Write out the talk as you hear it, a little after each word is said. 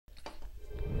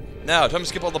Now, time to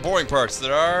skip all the boring parts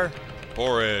that are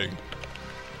boring.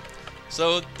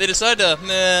 So they decide to,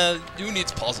 who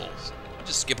needs puzzles?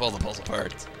 Just skip all the puzzle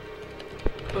parts.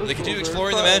 They continue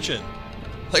exploring the mansion.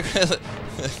 Like,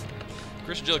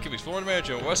 Chris and Jill keep exploring the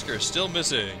mansion. Wesker is still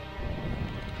missing.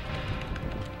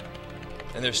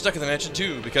 And they're stuck in the mansion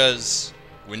too because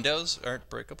windows aren't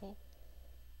breakable.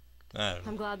 I don't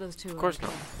know. I'm glad those two. Of course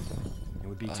not. It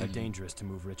would be too dangerous to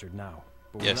move Richard now.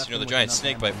 But Yes, you know the giant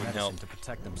snake bite wouldn't help. To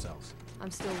protect themselves.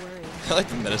 I'm still worried. I like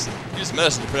the medicine. Use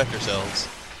medicine to protect yourselves.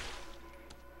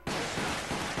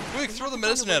 Quick, throw the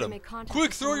medicine at him.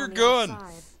 Quick, throw your gun.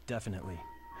 Definitely.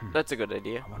 That's a good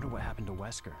idea. I wonder what happened to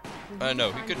Wesker. I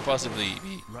know, he couldn't possibly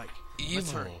be Right.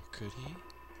 evil, could he?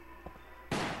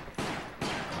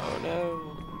 Oh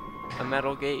no. A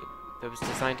metal gate that was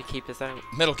designed to keep us out.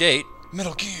 Metal Gate?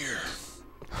 Metal Gear!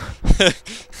 There's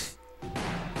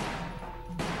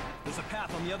a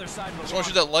path on the other side of the Just want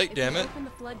to shoot that light, damn it. Open the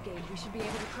floodgate, we should be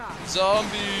able to cross.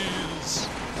 Zombies!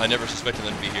 I never suspected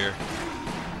them to be here.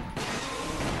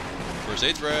 First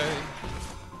aid spray.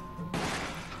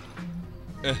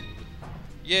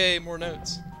 Yay, more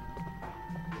notes.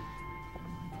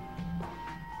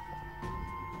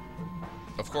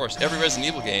 Of course, every Resident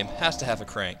Evil game has to have a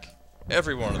crank.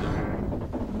 Every one of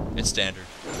them. It's standard.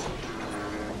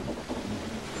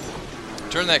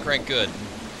 Turn that crank good.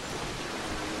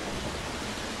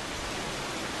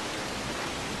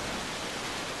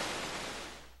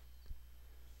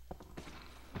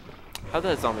 How'd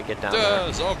that zombie get down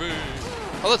there? Zombie!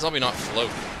 How'd that zombie not float?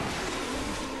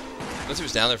 Unless he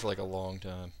was down there for like a long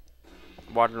time.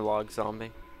 Waterlogged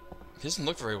zombie. He doesn't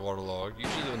look very waterlogged.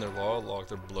 Usually when they're waterlogged,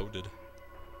 they're bloated.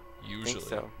 Usually. Think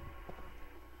so.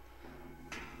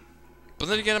 But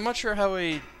then again, I'm not sure how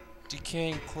a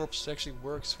decaying corpse actually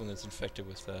works when it's infected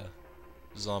with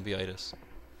zombie-itis.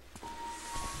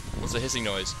 What's the hissing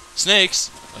noise? Snakes!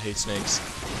 I hate snakes.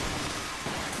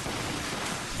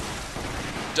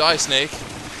 Die, snake!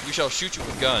 We shall shoot you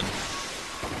with a gun.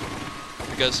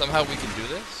 Because somehow we can do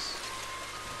this?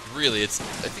 Really, it's.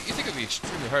 You think it'd be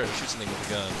extremely hard to shoot something with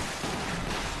a gun.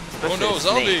 Especially Oh no, a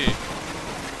zombie! snake.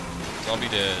 Zombie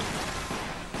dead.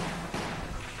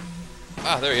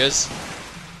 Ah, there he is.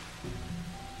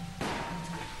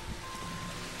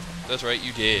 That's right,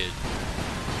 you did.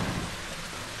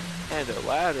 And a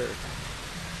ladder.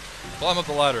 Climb up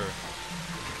the ladder.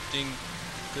 Ding,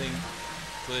 cling,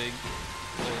 cling,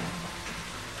 cling.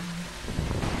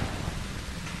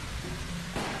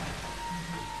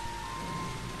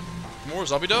 More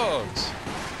zombie dogs.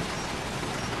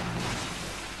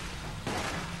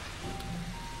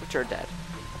 Which are dead.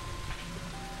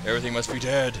 Everything must be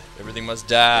dead. Everything must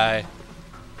die.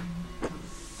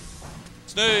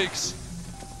 Snakes!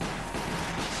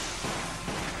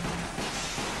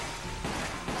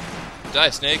 Die,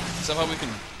 snake. Somehow we can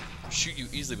shoot you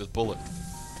easily with bullet.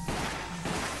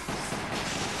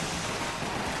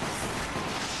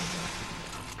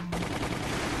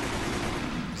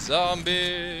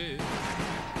 Zombie!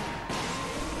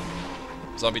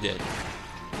 Zombie dead.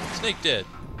 Snake dead.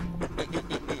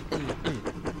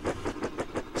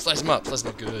 Slice him up. Slice him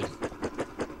up good.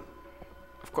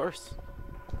 Of course.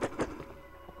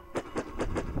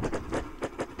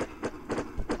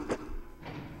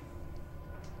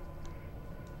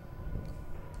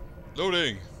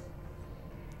 Loading.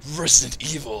 Resident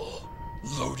Evil.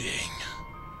 Loading.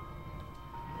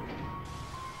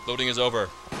 Loading is over.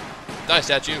 Die,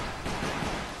 statue.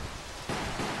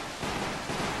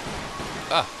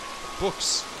 Ah,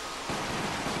 books.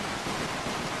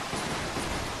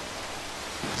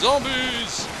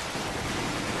 Zombies!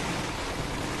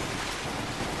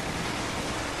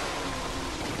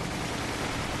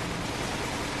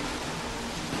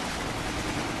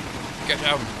 Get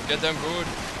them. Get them good.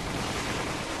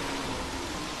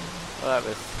 Well, that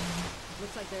was.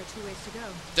 Looks like there are 2 ways to go.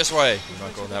 This way. We're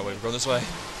not going that way. We're going this way.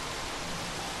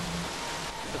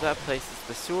 But that place is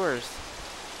the sewers.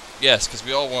 Yes, because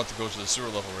we all want to go to the sewer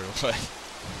level right away.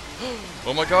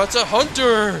 Oh my god, it's a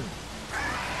hunter!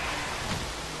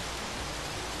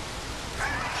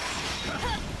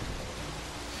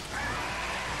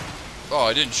 Oh,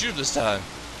 I didn't shoot him this time.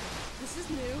 This is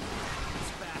new.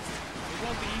 It's fast. It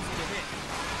won't be easy to hit.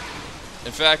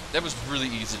 In fact, that was really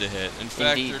easy to hit. In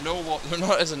fact, Indeed. they're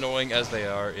not as annoying as they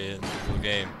are in the real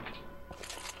game.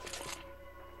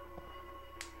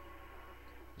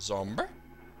 Zombie?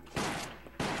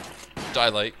 Die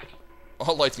light.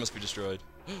 All lights must be destroyed.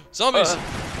 Zombies!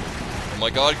 Oh my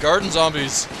god, garden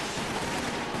zombies!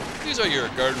 These are your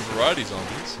garden variety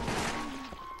zombies.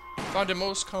 Found in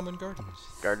most common gardens.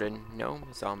 Garden gnome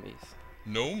zombies.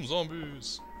 Gnome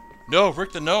zombies. No,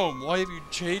 Rick the Gnome, why have you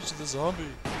changed to the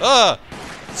zombie? Ah!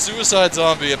 Suicide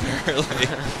zombie, apparently.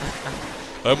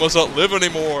 I must not live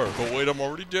anymore. But wait, I'm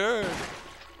already dead.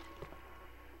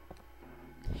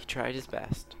 He tried his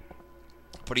best.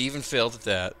 But he even failed at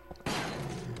that.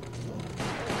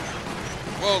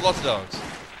 Whoa, lots of dogs.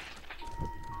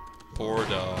 Poor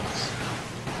dogs.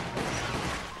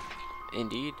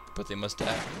 Indeed. But they must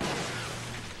die.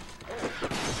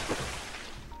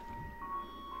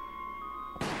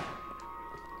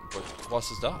 But what's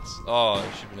his dots? Oh,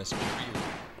 it should have been SMG.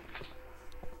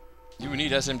 You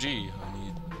need SMG. I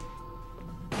need...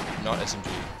 not SMG.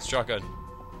 It's shotgun.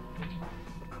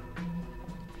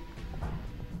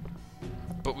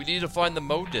 But we need to find the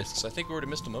mode discs. I think we already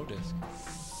missed a mode disc.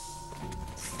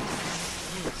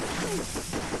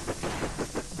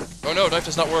 Oh no, knife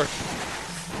does not work.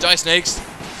 Die, snakes!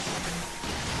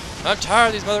 I'm tired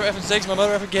of these mother effing snakes in my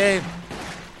mother effing game.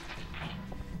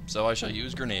 So I shall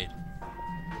use grenade.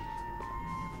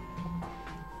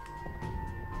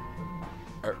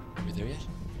 Are we there yet?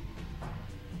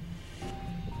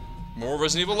 More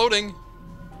Resident Evil loading.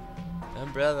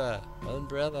 Umbrella,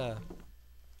 umbrella.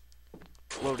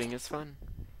 Loading is fun.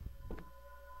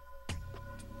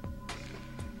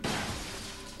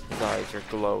 His eyes are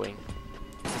glowing.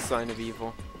 It's a sign of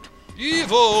evil.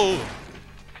 Evil!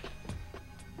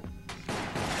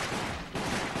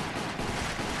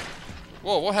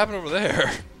 Whoa, what happened over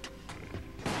there?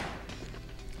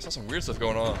 I saw some weird stuff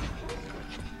going on.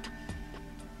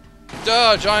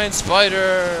 Duh, giant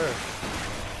spider!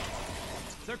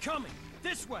 They're coming!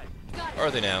 This way! Are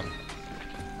they now?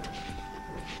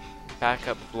 Back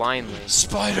up blindly.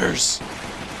 Spiders!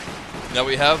 Now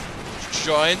we have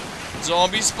giant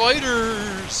zombie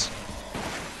spiders!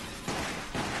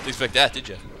 Didn't expect that, did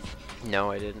you?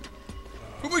 No, I didn't.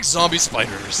 Who makes zombie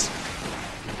spiders?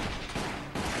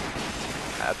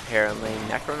 Apparently,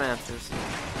 necromancers.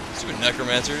 Stupid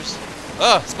necromancers.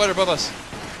 Ah, spider above us.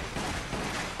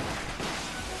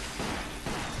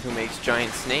 Who makes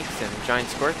giant snakes and giant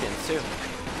scorpions, too.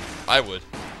 I would.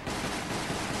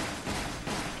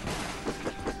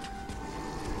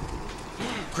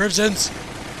 Crimsons!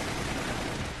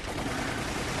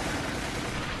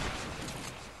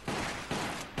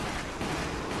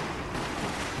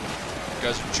 You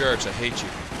guys are jerks, I hate you.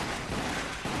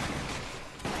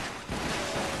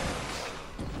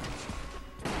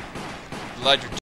 You lied your